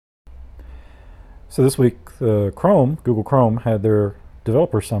So this week, Google Chrome had their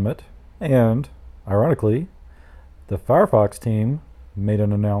developer summit, and ironically, the Firefox team made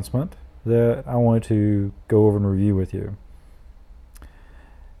an announcement that I wanted to go over and review with you.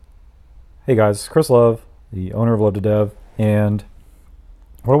 Hey guys, Chris Love, the owner of Love to Dev, and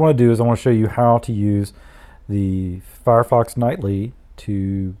what I want to do is I want to show you how to use the FireFox Nightly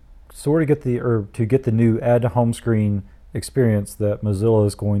to sort of get the new add to home screen experience that Mozilla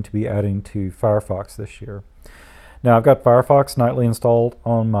is going to be adding to Firefox this year. Now I've got FireFox Nightly installed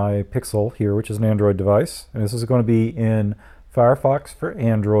on my Pixel here, which is an Android device, and this is going to be in Firefox for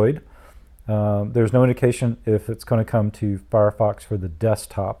Android. There's no indication if it's going to come to Firefox for the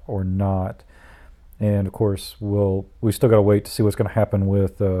desktop or not, and of course we still got to wait to see what's going to happen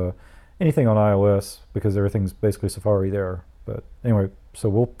with anything on iOS, because everything's basically Safari there. But anyway, so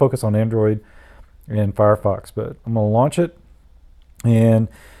we'll focus on Android and Firefox, but I'm going to launch it, and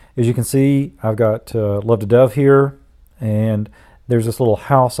as you can see, I've got Love to Dev here, and there's this little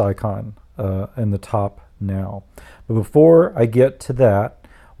house icon in the top now. But before I get to that,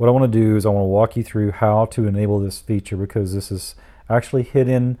 what I want to do is I want to walk you through how to enable this feature, because this is actually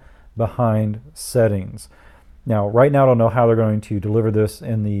hidden behind settings. Now, right now I don't know how they're going to deliver this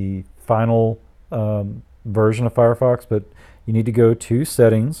in the final version of Firefox, but you need to go to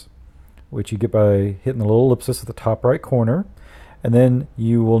settings, which you get by hitting the little ellipsis at the top right corner, and then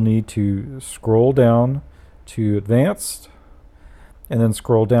you will need to scroll down to advanced, and then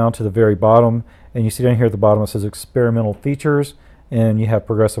scroll down to the very bottom, and you see down here at the bottom it says experimental features, and you have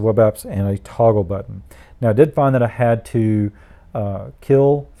progressive web apps and a toggle button. Now I did find that I had to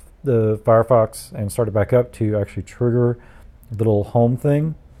kill the Firefox and start it back up to actually trigger the little home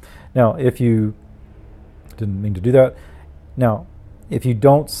thing. Now if you didn't mean to do that, now if you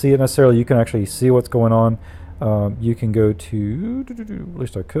don't see it necessarily, you can actually see what's going on. You can go to, at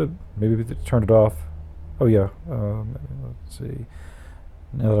least I could, maybe turn it off. Oh yeah, let's see.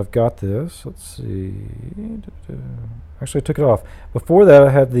 Now that I've got this, let's see. Actually I took it off. Before that I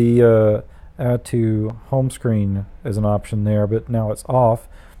had the add to home screen as an option there, but now it's off,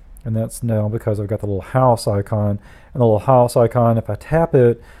 and that's now because I've got the little house icon. And the little house icon, if I tap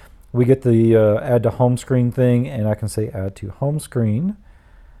it, we get the add to home screen thing, and I can say add to home screen,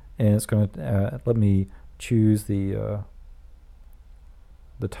 and it's going to let me choose the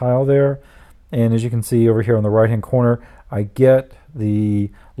tile there. And as you can see over here on the right hand corner, I get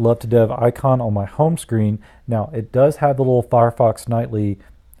the Love to Dev icon on my home screen. Now it does have the little Firefox Nightly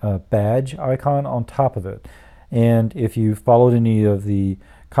badge icon on top of it, and if you followed any of the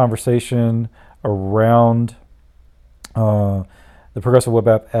conversation around the progressive web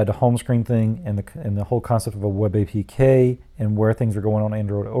app add to home screen thing, and the whole concept of a web APK and where things are going on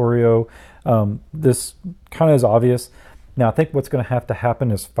Android Oreo, this kind of is obvious. Now I think what's going to happen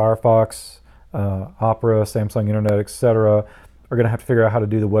is Firefox, Opera, Samsung Internet, etc. are going to have to figure out how to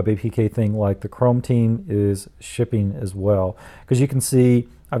do the web APK thing like the Chrome team is shipping as well. Because you can see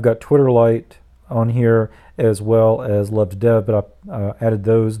I've got Twitter Lite on here as well as Love to Dev, but I added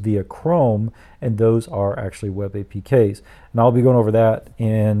those via Chrome, and those are actually web APKs. And I'll be going over that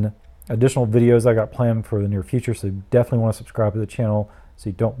in additional videos I got planned for the near future, so you definitely want to subscribe to the channel so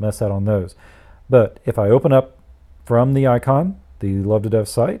you don't miss out on those. But if I open up from the icon, the Love to Dev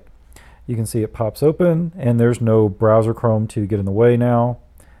site, you can see it pops open, and there's no browser Chrome to get in the way now,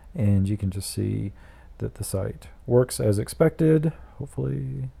 and you can just see that the site works as expected.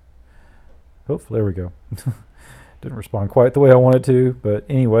 Hopefully there we go. Didn't respond quite the way I wanted to, but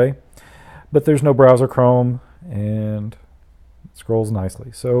anyway. But there's no browser Chrome, and it scrolls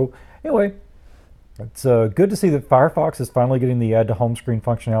nicely. So anyway, it's good to see that Firefox is finally getting the add to home screen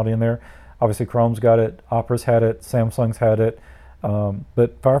functionality in there. Obviously Chrome's got it, Opera's had it, Samsung's had it,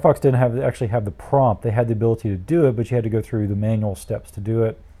 but Firefox didn't actually have the prompt. They had the ability to do it, but you had to go through the manual steps to do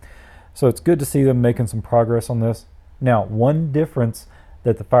it. So it's good to see them making some progress on this. Now, one difference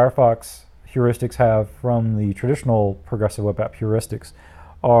that the Firefox heuristics have from the traditional progressive web app heuristics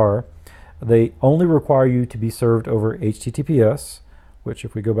are they only require you to be served over HTTPS, which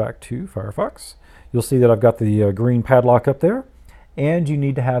if we go back to Firefox, you'll see that I've got the green padlock up there, and you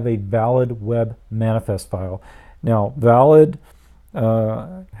need to have a valid web manifest file. Now, valid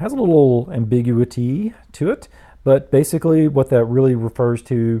has a little ambiguity to it, but basically what that really refers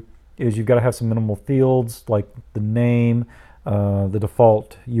to is you've got to have some minimal fields like the name, the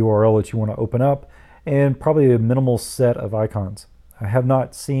default URL that you want to open up, and probably a minimal set of icons. I have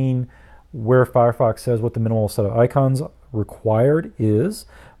not seen where Firefox says what the minimal set of icons required is,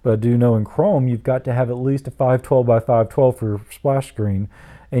 but I do know in Chrome you've got to have at least a 512 by 512 for splash screen,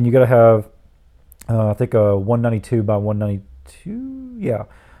 and you got to have I think a 192 by 192, yeah,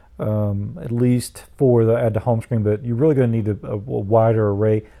 at least for the add to home screen, but you're really going to need a wider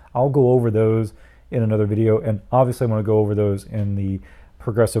array. I'll go over those in another video, and obviously I'm going to go over those in the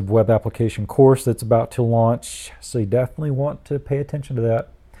progressive web application course that's about to launch, so you definitely want to pay attention to that.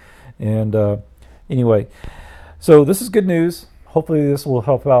 And anyway, so this is good news. Hopefully this will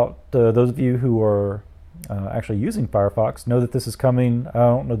help out those of you who are actually using Firefox. Know that this is coming. I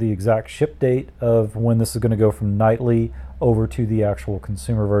don't know the exact ship date of when this is going to go from nightly over to the actual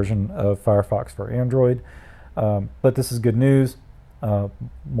consumer version of Firefox for Android, but this is good news.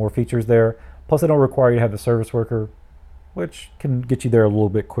 More features there. Plus, they don't require you to have the service worker, which can get you there a little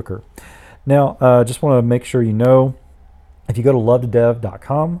bit quicker. Now, just want to make sure you know, if you go to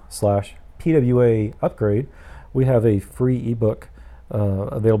lovetodev.com/PWA upgrade, we have a free ebook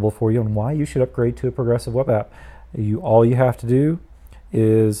available for you on why you should upgrade to a progressive web app. All you have to do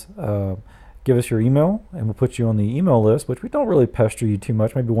is give us your email, and we'll put you on the email list, which we don't really pester you too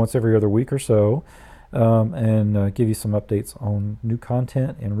much, maybe once every other week or so, and give you some updates on new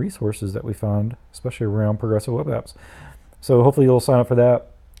content and resources that we found, especially around progressive web apps. So hopefully you'll sign up for that,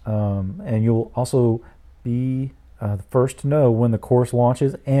 and you'll also be the first to know when the course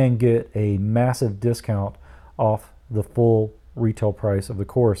launches and get a massive discount off the full retail price of the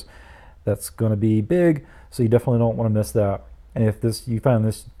course. That's going to be big, so you definitely don't want to miss that. And if you find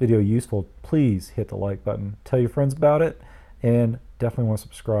this video useful, please hit the like button, tell your friends about it, and definitely want to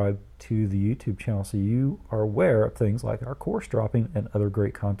subscribe to the YouTube channel so you are aware of things like our course dropping and other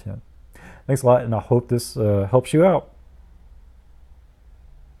great content. Thanks a lot, and I hope this helps you out.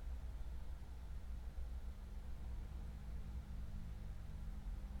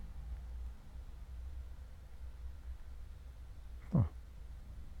 Huh.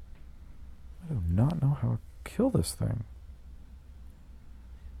 I do not know how to kill this thing.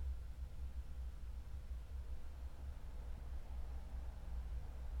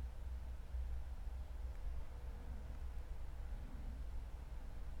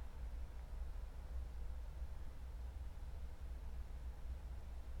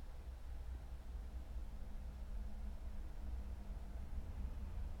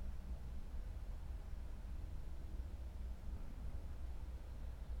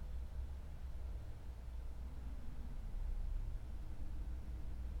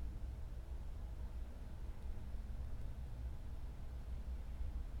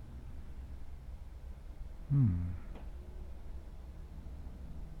 Hmm.